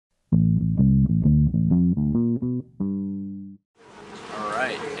Alright,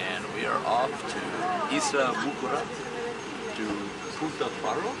 and we are off to Isla Mucura to Punta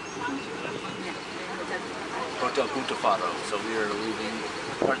Faro? Hotel Punta Faro. So we are leaving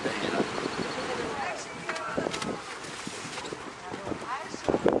Cartagena.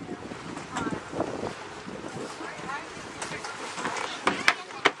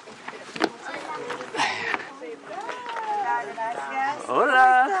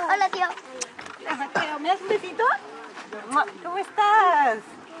 Hola. Hola, tío. Mateo, ¿me das un besito? ¿Cómo estás?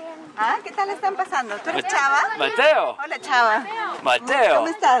 ¿Ah? ¿Qué tal están pasando? ¿Tú eres Chava? Mateo. Hola, Chava. Mateo. ¿Cómo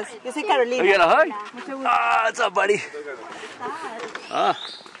estás? Yo soy Carolina. You got a hug? Mucho gusto. Ah, what's up, buddy? Ah,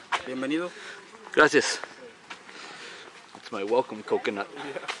 Bienvenido. gracias. It's my welcome coconut.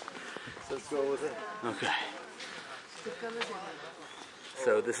 Let's go with it. Okay.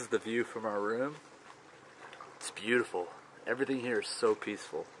 So this is the view from our room. It's beautiful. Everything here is so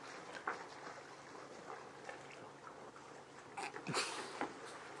peaceful.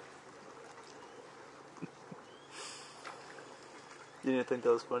 You didn't think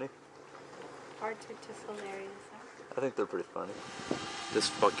that was funny? Parts are just hilarious. I think they're pretty funny. This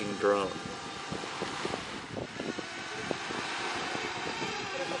fucking drone.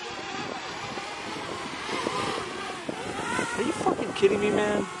 Are you fucking kidding me,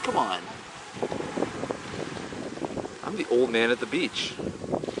 man? Come on. I'm the old man at the beach.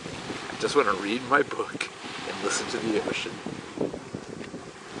 I just want to read my book and listen to the ocean.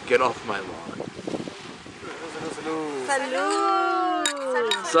 Get off my lawn. Salud.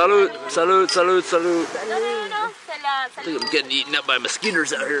 Salud, salud, salud, salud. No. I think I'm getting eaten up by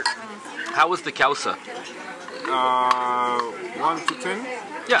mosquitoes out here. How was the causa? 1 to 10?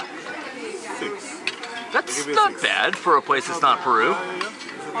 Yeah. 6. That's not bad for a place that's not Peru.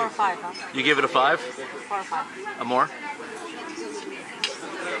 4 or 5, huh? You give it a 5? 4 or 5. A more?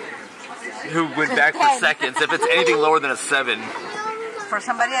 Who went back for seconds? If it's anything lower than a 7. For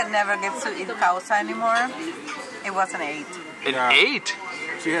somebody that never gets to eat causa anymore, it was an 8. An Yeah. 8?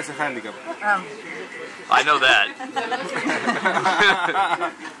 She has a handicap. I know that.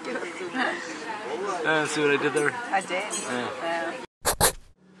 See what I did there? I did. Yeah.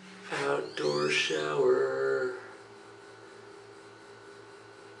 Outdoor shower.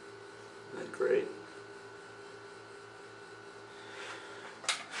 Isn't that great?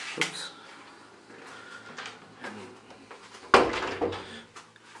 Oops.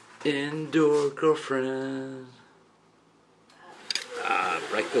 Indoor girlfriend.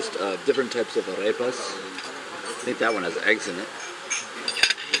 Breakfast of different types of arepas. I think that one has eggs in it.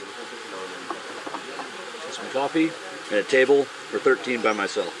 Some coffee and a table for 13 by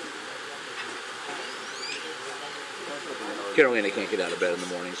myself. Carolina can't get out of bed in the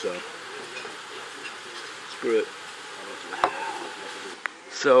morning, so screw it.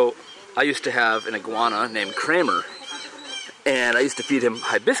 So I used to have an iguana named Kramer, and I used to feed him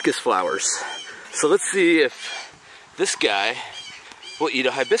hibiscus flowers. So let's see if this guy will eat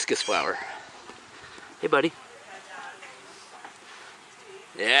a hibiscus flower. Hey, buddy.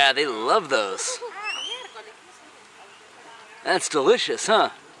 Yeah, they love those. That's delicious,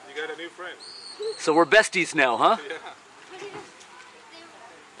 huh? You got a new friend. So we're besties now, huh? Yeah.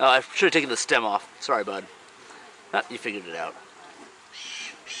 Oh, I should have taken the stem off. Sorry, bud. Ah, you figured it out.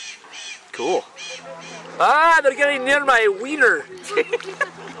 Cool. Ah, they're getting near my wiener.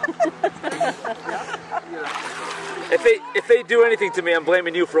 If they do anything to me, I'm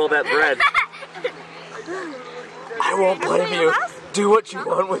blaming you for all that bread. I won't blame you. Do what you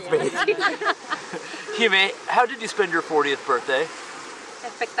want with me. Hime, how did you spend your 40th birthday?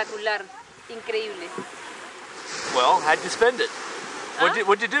 Espectacular. Increíble. Well, how'd you spend it?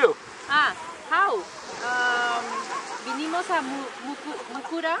 What'd you do? Ah, how? Vinimos a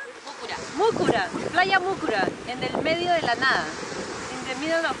Mucura, Playa Mucura, en el medio de la nada, in the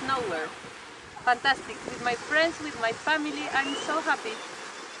middle of nowhere. Fantastic. With my friends, with my family, I'm so happy.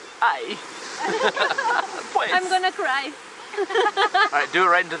 Ay. Pues. I'm gonna cry. Alright, do it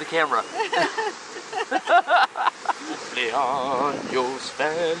right into the camera. Cumpleaños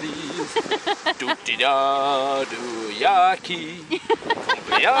feliz, tutidadu yaki.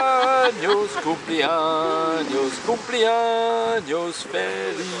 Cumpleaños, cumpleaños, cumpleaños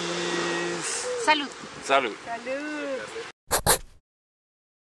feliz. Salud. Salud. Salud.